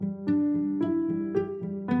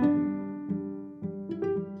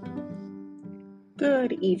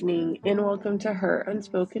good evening, and welcome to Her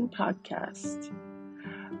Unspoken Podcast.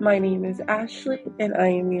 My name is Ashley, and I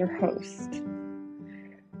am your host.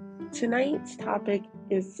 Tonight's topic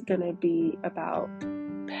is going to be about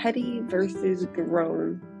petty versus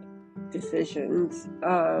grown decisions.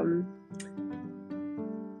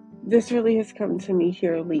 This really has come to me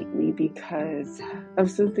here lately because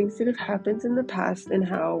of some things that have happened in the past and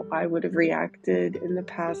how I would have reacted in the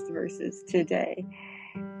past versus today.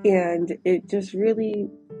 And it just really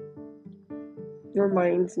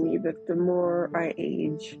reminds me that the more I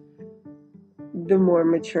age, the more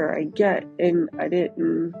mature I get. And I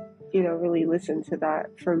didn't, really listen to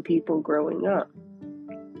that from people growing up.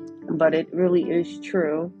 But it really is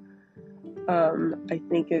true. I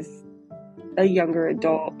think as a younger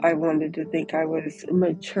adult, I wanted to think I was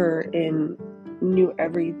mature and knew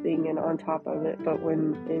everything and on top of it. But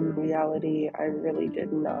when in reality, I really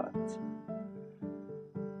did not.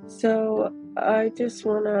 So I just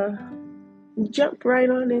want to jump right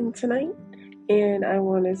on in tonight, and I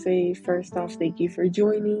want to say first off, thank you for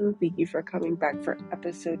joining. Thank you for coming back for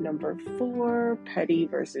episode number 4, Petty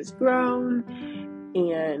versus Grown.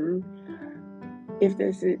 And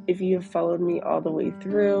if you have followed me all the way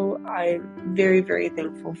through, I'm very, very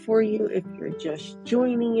thankful for you. If you're just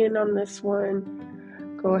joining in on this one,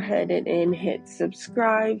 go ahead and hit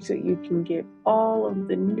subscribe so you can get all of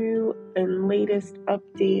the new and latest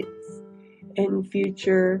updates and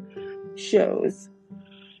future shows.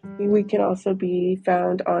 We can also be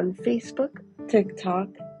found on Facebook, TikTok,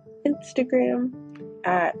 Instagram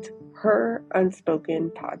at Her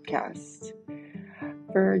Unspoken Podcast.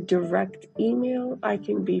 For direct email, I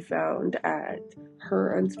can be found at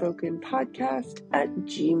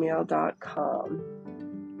herunspokenpodcast@gmail.com.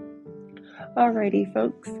 Alrighty,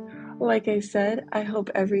 folks. Like I said, I hope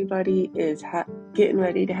everybody is getting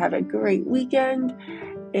ready to have a great weekend,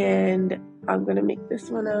 and I'm going to make this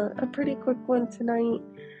one a pretty quick one tonight.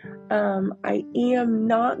 I am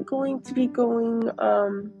not going to be going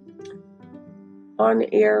on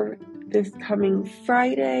air this coming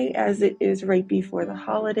Friday, as it is right before the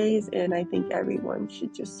holidays, and I think everyone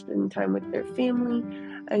should just spend time with their family.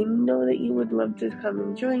 I know that you would love to come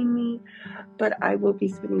and join me, but I will be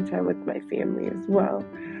spending time with my family as well.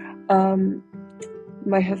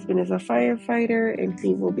 My husband is a firefighter, and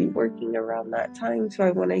he will be working around that time, so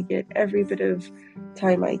I want to get every bit of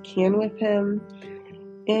time I can with him.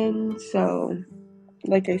 And so,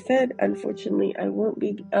 like I said, unfortunately, I won't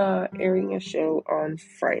be airing a show on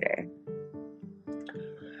Friday.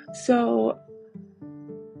 So,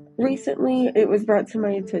 recently, it was brought to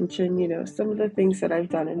my attention, some of the things that I've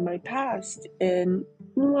done in my past, and,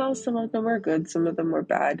 well, some of them are good, some of them are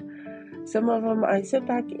bad. Some of them I sit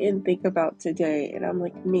back and think about today, and I'm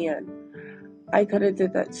like, man, I could have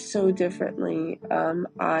did that so differently.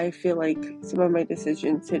 I feel like some of my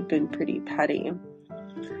decisions had been pretty petty.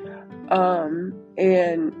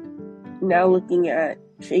 And now looking at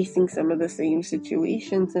facing some of the same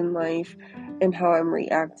situations in life and how I'm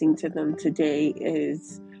reacting to them today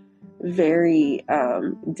is very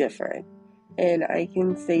different. And I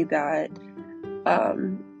can say that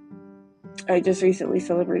I just recently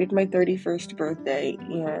celebrated my 31st birthday,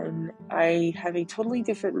 and I have a totally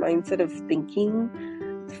different mindset of thinking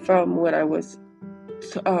from when I was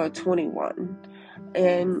 21.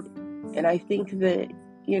 And I think that,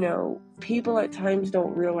 people at times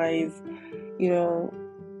don't realize,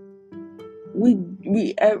 we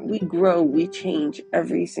grow, we change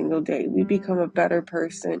every single day. We become a better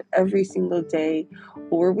person every single day,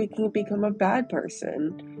 or we can become a bad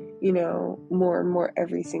person, more and more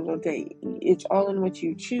every single day. It's all in what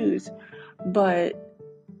you choose. But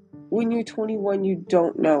when you're 21, you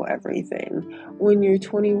don't know everything. When you're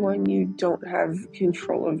 21, you don't have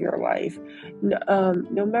control of your life.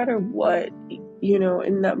 No matter what,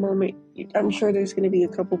 in that moment, I'm sure there's going to be a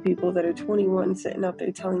couple people that are 21 sitting up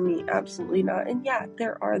there telling me absolutely not. And yeah,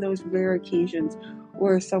 there are those rare occasions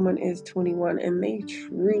where someone is 21 and they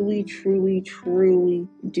truly, truly, truly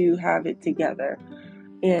do have it together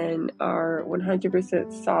and are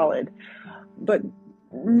 100% solid. But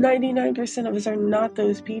 99% of us are not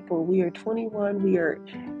those people. We are 21. We are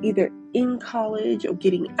either in college or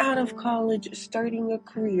getting out of college, starting a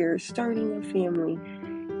career, starting a family.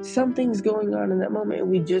 Something's going on in that moment,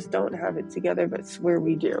 and we just don't have it together, but swear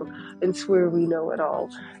we do, and swear we know it all.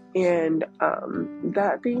 And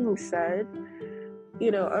that being said,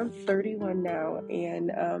 I'm 31 now,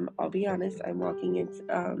 and I'll be honest, I'm walking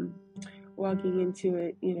into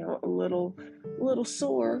it, a little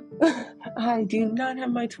sore. I do not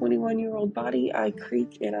have my 21-year-old body. I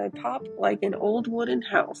creak and I pop like an old wooden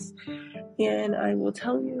house. And I will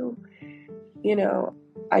tell you,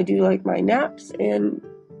 I do like my naps, and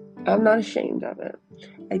I'm not ashamed of it.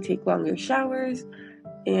 I take longer showers,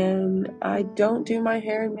 and I don't do my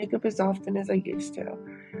hair and makeup as often as I used to.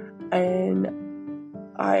 And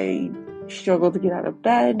I struggle to get out of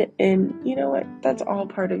bed, and you know what? That's all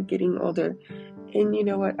part of getting older. And you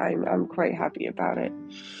know what? I'm quite happy about it.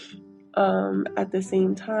 At the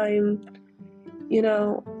same time, you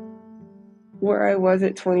know, where I was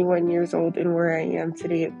at 21 years old and where I am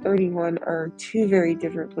today at 31 are two very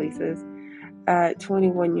different places. At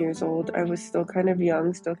 21 years old, I was still kind of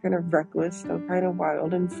young, still kind of reckless, still kind of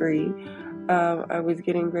wild and free. I was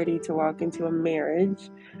getting ready to walk into a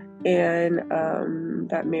marriage, and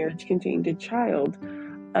that marriage contained a child.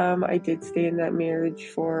 I did stay in that marriage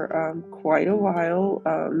for quite a while.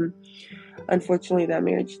 Unfortunately, that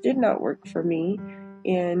marriage did not work for me,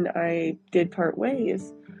 and I did part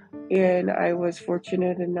ways. And I was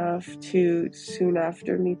fortunate enough to soon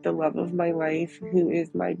after meet the love of my life, who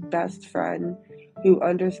is my best friend, who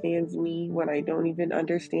understands me when I don't even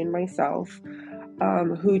understand myself,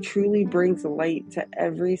 who truly brings light to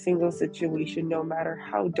every single situation, no matter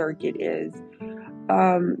how dark it is.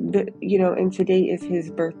 And today is his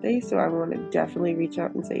birthday, so I want to definitely reach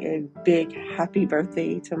out and say a big happy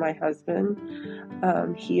birthday to my husband.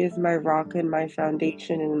 He is my rock and my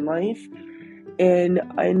foundation in life, and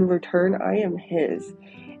in return, I am his.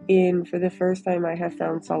 And for the first time, I have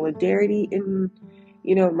found solidarity in,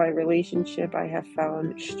 my relationship. I have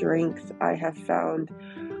found strength. I have found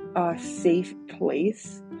a safe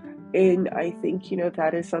place. And I think,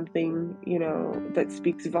 that is something, that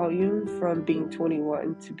speaks volume from being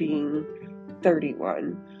 21 to being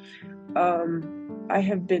 31. I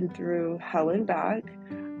have been through hell and back.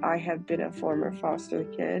 I have been a former foster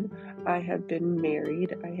kid. I have been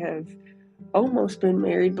married. I have almost been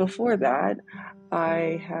married before that.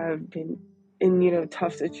 I have been in,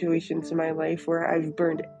 tough situations in my life where I've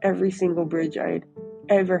burned every single bridge I had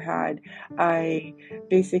ever had. I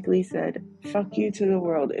basically said, fuck you to the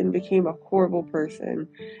world, and became a horrible person.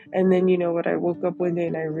 And then, I woke up one day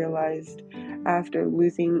and I realized, after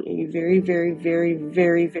losing a very, very, very,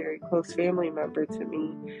 very, very close family member to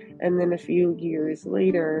me, and then a few years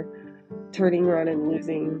later, turning around and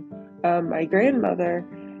losing my grandmother,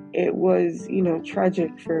 it was,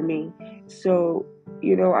 tragic for me. So,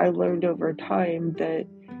 I learned over time that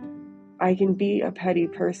I can be a petty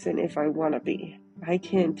person if I want to be. I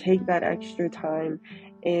can take that extra time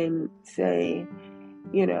and say,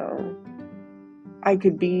 I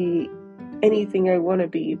could be anything I want to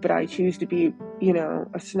be, but I choose to be,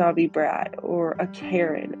 a snobby brat or a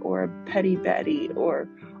Karen or a petty Betty or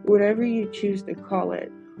whatever you choose to call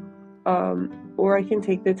it. Or I can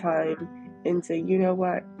take the time and say, you know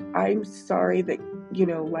what, I'm sorry that,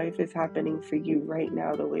 life is happening for you right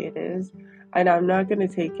now the way it is. And I'm not going to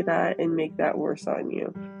take that and make that worse on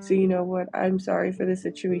you. So you know what, I'm sorry for the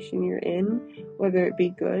situation you're in, whether it be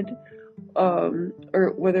good,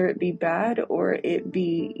 or whether it be bad, or it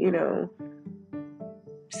be,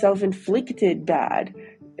 self-inflicted bad.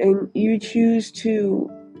 And you choose to,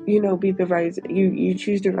 be the rise, you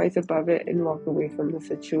choose to rise above it and walk away from the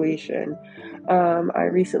situation. I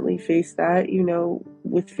recently faced that,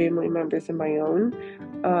 with family members of my own,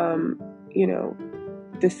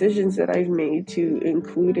 decisions that I've made to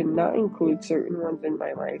include and not include certain ones in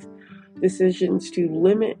my life, decisions to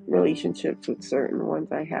limit relationships with certain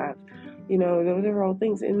ones I have. Those are all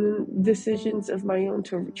things, and decisions of my own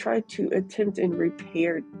to try to attempt and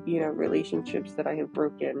repair, relationships that I have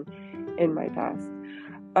broken in my past.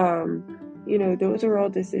 Those are all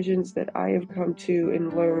decisions that I have come to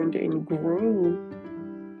and learned and grew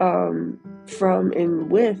from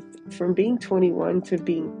being 21 to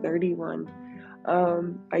being 31.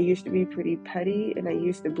 I used to be pretty petty, and I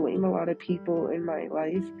used to blame a lot of people in my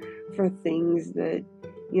life for things that,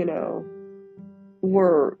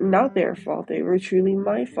 were not their fault. They were truly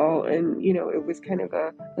my fault, and it was kind of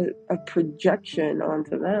a projection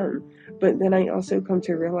onto them. But then I also come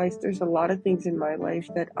to realize there's a lot of things in my life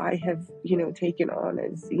that I have taken on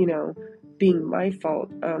as being my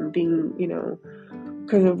fault, being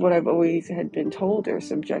because of what I've always had been told or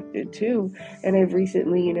subjected to. And I've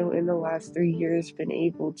recently, in the last 3 years, been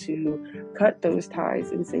able to cut those ties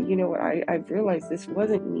and say, you know what, I've realized this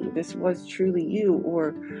wasn't me. This was truly you.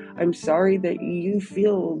 Or I'm sorry that you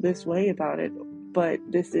feel this way about it, but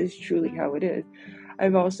this is truly how it is.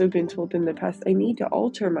 I've also been told in the past, I need to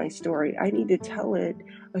alter my story. I need to tell it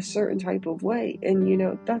a certain type of way. And,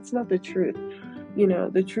 that's not the truth.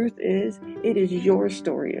 The truth is, it is your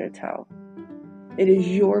story to tell. It is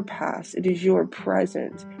your past. It is your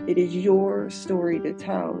present. It is your story to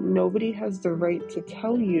tell. Nobody has the right to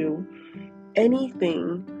tell you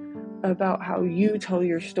anything about how you tell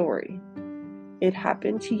your story. It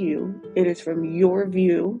happened to you. It is from your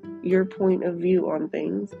view, your point of view on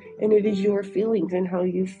things, and it is your feelings and how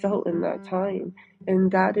you felt in that time.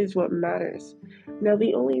 And that is what matters. Now,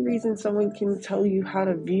 the only reason someone can tell you how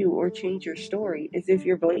to view or change your story is if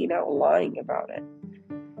you're blatant out lying about it.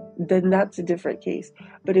 Then that's a different case.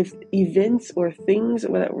 But if events or things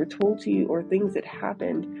that were told to you or things that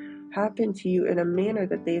happened to you in a manner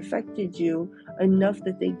that they affected you enough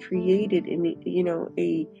that they created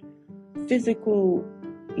a physical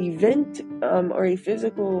event or a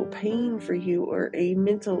physical pain for you, or a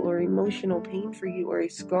mental or emotional pain for you, or a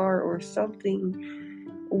scar or something,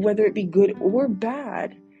 whether it be good or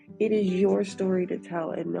bad, it is your story to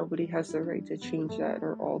tell, and nobody has the right to change that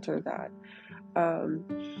or alter that.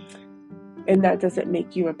 And that doesn't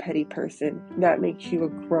make you a petty person. That makes you a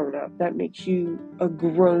grown-up. That makes you a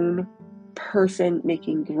grown person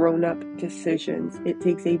making grown-up decisions. It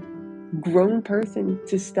takes a grown person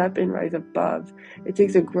to step and rise above. It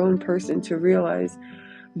takes a grown person to realize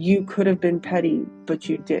you could have been petty, but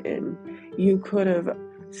you didn't. You could have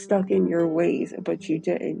stuck in your ways, but you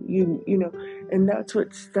didn't. And that's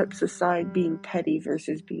what steps aside being petty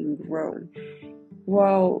versus being grown.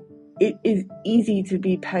 While it is easy to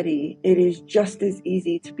be petty, it is just as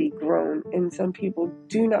easy to be grown. And some people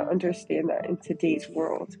do not understand that in today's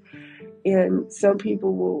world. And some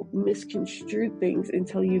people will misconstrue things and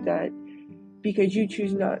tell you that because you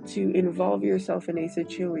choose not to involve yourself in a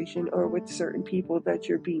situation or with certain people that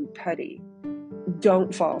you're being petty.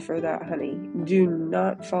 Don't fall for that, honey. Do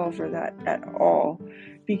not fall for that at all.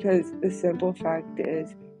 Because the simple fact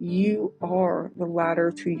is, you are the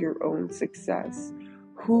ladder to your own success.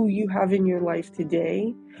 Who you have in your life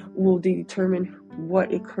today will determine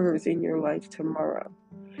what occurs in your life tomorrow.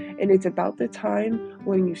 And it's about the time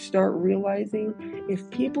when you start realizing if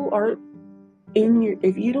people aren't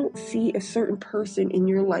if you don't see a certain person in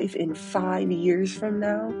your life in 5 years from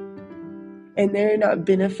now, and they're not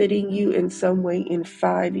benefiting you in some way in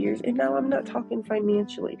 5 years, and now I'm not talking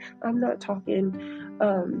financially, I'm not talking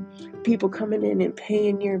people coming in and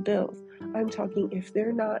paying your bills, I'm talking if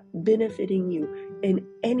they're not benefiting you in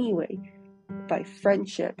any way, by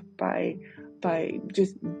friendship, by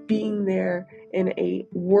just being there in a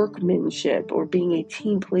workmanship, or being a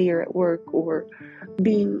team player at work, or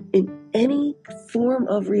being in any form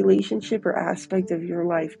of relationship or aspect of your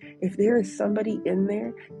life, if there is somebody in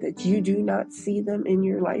there that you do not see them in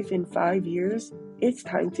your life in 5 years, it's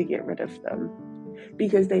time to get rid of them,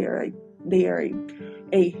 because they are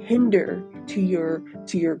a hinder to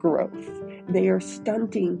your growth. They are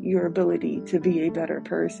stunting your ability to be a better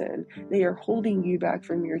person. They are holding you back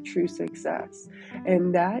from your true success.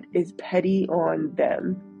 And that is petty on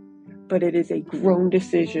them. But it is a grown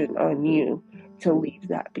decision on you to leave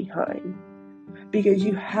that behind. Because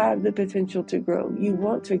you have the potential to grow. You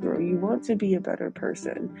want to grow. You want to be a better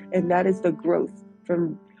person. And that is the growth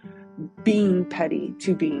from being petty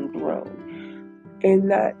to being grown.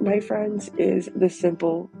 And that, my friends, is the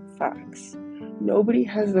simple facts. Nobody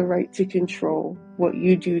has the right to control what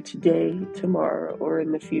you do today, tomorrow, or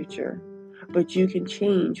in the future. But you can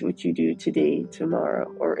change what you do today,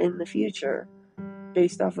 tomorrow, or in the future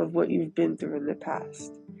based off of what you've been through in the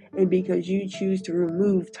past. And because you choose to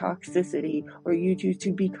remove toxicity, or you choose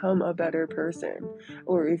to become a better person,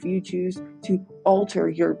 or if you choose to alter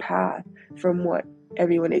your path from what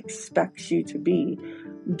everyone expects you to be,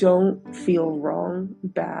 don't feel wrong,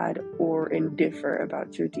 bad, or indifferent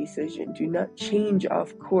about your decision. Do not change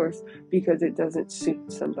off course because it doesn't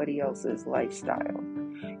suit somebody else's lifestyle.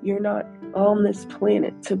 You're not on this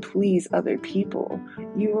planet to please other people.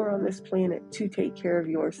 You are on this planet to take care of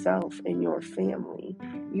yourself and your family.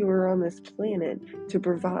 You are on this planet to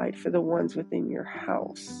provide for the ones within your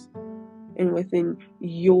house and within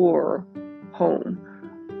your home.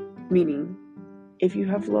 Meaning, if you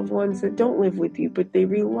have loved ones that don't live with you, but they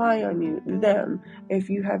rely on you, them.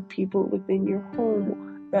 If you have people within your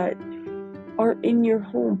home that aren't in your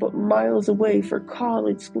home, but miles away for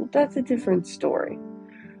college, school, that's a different story.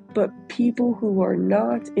 But people who are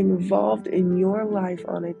not involved in your life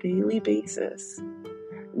on a daily basis,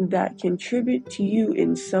 that contribute to you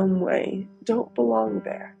in some way, don't belong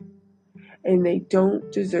there. And they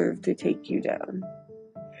don't deserve to take you down.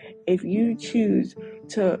 If you choose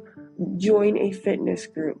to join a fitness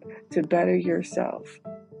group to better yourself,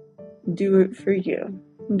 do it for you.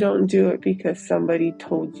 Don't do it because somebody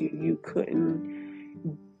told you you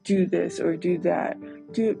couldn't do this or do that.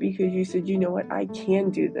 Do it because you said, you know what, I can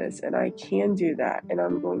do this and I can do that, and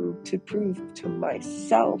I'm going to prove to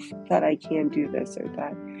myself that I can do this or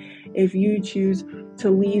that. If you choose to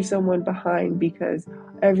leave someone behind because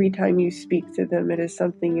every time you speak to them, it is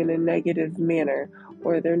something in a negative manner,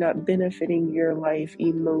 or they're not benefiting your life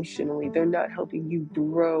emotionally, they're not helping you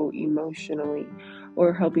grow emotionally,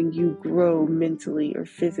 or helping you grow mentally or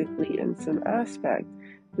physically in some aspect,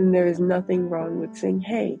 then there is nothing wrong with saying,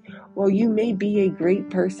 hey, while you may be a great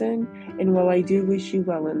person, and while I do wish you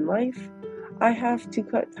well in life, I have to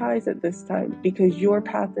cut ties at this time because your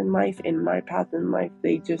path in life and my path in life,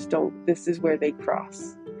 they just don't, this is where they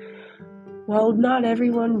cross. While not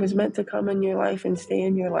everyone was meant to come in your life and stay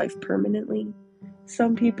in your life permanently,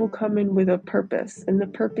 some people come in with a purpose, and the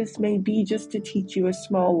purpose may be just to teach you a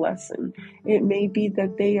small lesson. It may be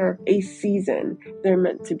that they are a season. They're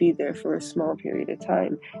meant to be there for a small period of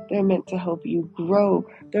time. They're meant to help you grow.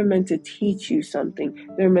 They're meant to teach you something.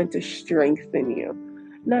 They're meant to strengthen you.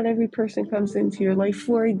 Not every person comes into your life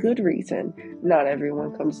for a good reason. Not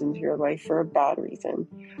everyone comes into your life for a bad reason.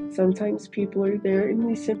 Sometimes people are there and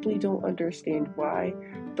we simply don't understand why,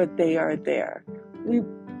 but they are there.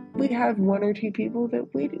 We have one or two people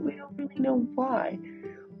that we don't really know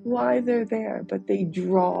why they're there, but they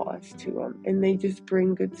draw us to them, and they just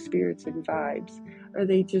bring good spirits and vibes, or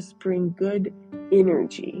they just bring good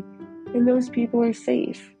energy, and those people are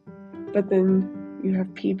safe. But then you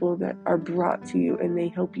have people that are brought to you, and they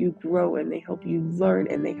help you grow, and they help you learn,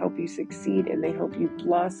 and they help you succeed, and they help you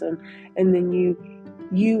blossom, and then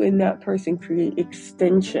you and that person create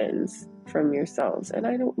extensions from yourselves. And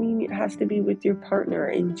I don't mean it has to be with your partner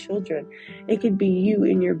and children. It could be you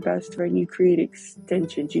and your best friend. You create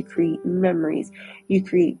extensions, you create memories, you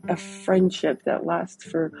create a friendship that lasts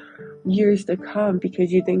for years to come,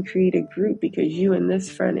 because you then create a group, because you and this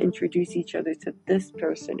friend introduce each other to this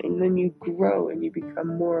person, and then you grow and you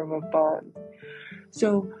become more of a bond.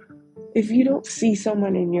 So if you don't see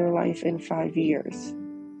someone in your life in 5 years,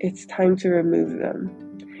 it's time to remove them.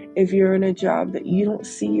 If you're in a job that you don't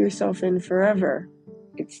see yourself in forever,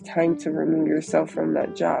 it's time to remove yourself from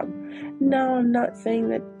that job. Now, I'm not saying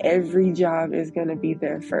that every job is going to be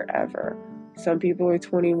there forever. Some people are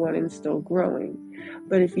 21 and still growing.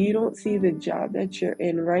 But if you don't see the job that you're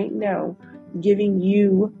in right now giving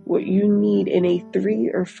you what you need in a 3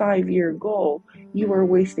 or 5 year goal, you are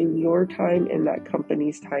wasting your time and that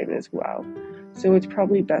company's time as well. So it's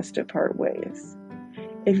probably best to part ways.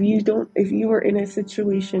 If you are in a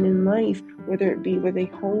situation in life, whether it be with a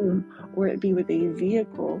home, or it be with a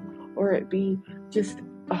vehicle, or it be just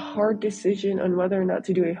a hard decision on whether or not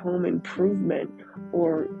to do a home improvement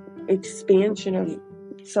or expansion of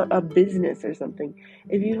a business or something,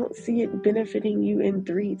 if you don't see it benefiting you in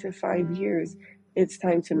 3 to 5 years, it's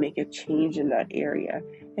time to make a change in that area,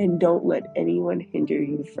 and don't let anyone hinder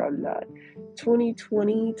you from that.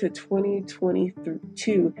 2020 to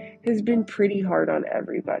 2022 has been pretty hard on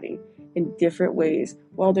everybody in different ways.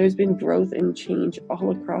 While there's been growth and change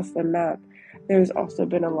all across the map, there's also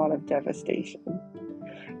been a lot of devastation.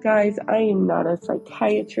 Guys, I am not a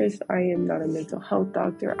psychiatrist. I am not a mental health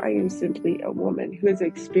doctor. I am simply a woman who has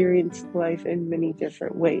experienced life in many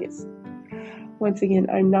different ways. Once again,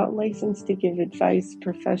 I'm not licensed to give advice,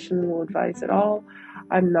 professional advice at all.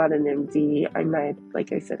 I'm not an MD. I'm not,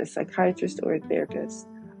 like I said, a psychiatrist or a therapist.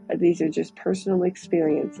 These are just personal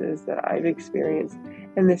experiences that I've experienced,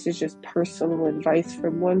 and this is just personal advice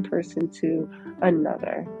from one person to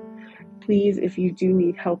another. Please, if you do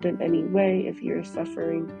need help in any way, if you're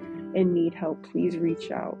suffering and need help, please reach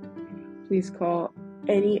out. Please call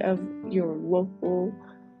any of your local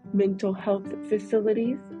mental health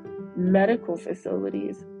facilities, medical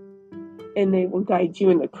facilities, and they will guide you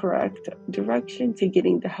in the correct direction to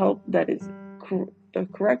getting the help that is the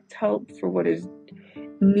correct help for what is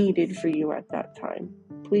needed for you at that time.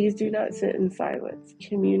 Please do not sit in silence.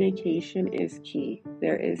 Communication is key.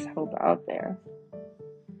 There is help out there.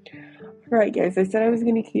 Alright guys, I said I was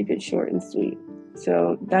going to keep it short and sweet.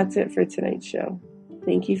 So that's it for tonight's show.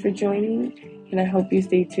 Thank you for joining, and I hope you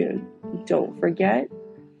stay tuned. Don't forget,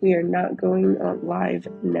 we are not going on live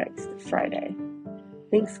next Friday.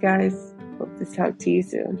 Thanks guys. Hope to talk to you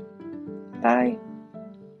soon. Bye.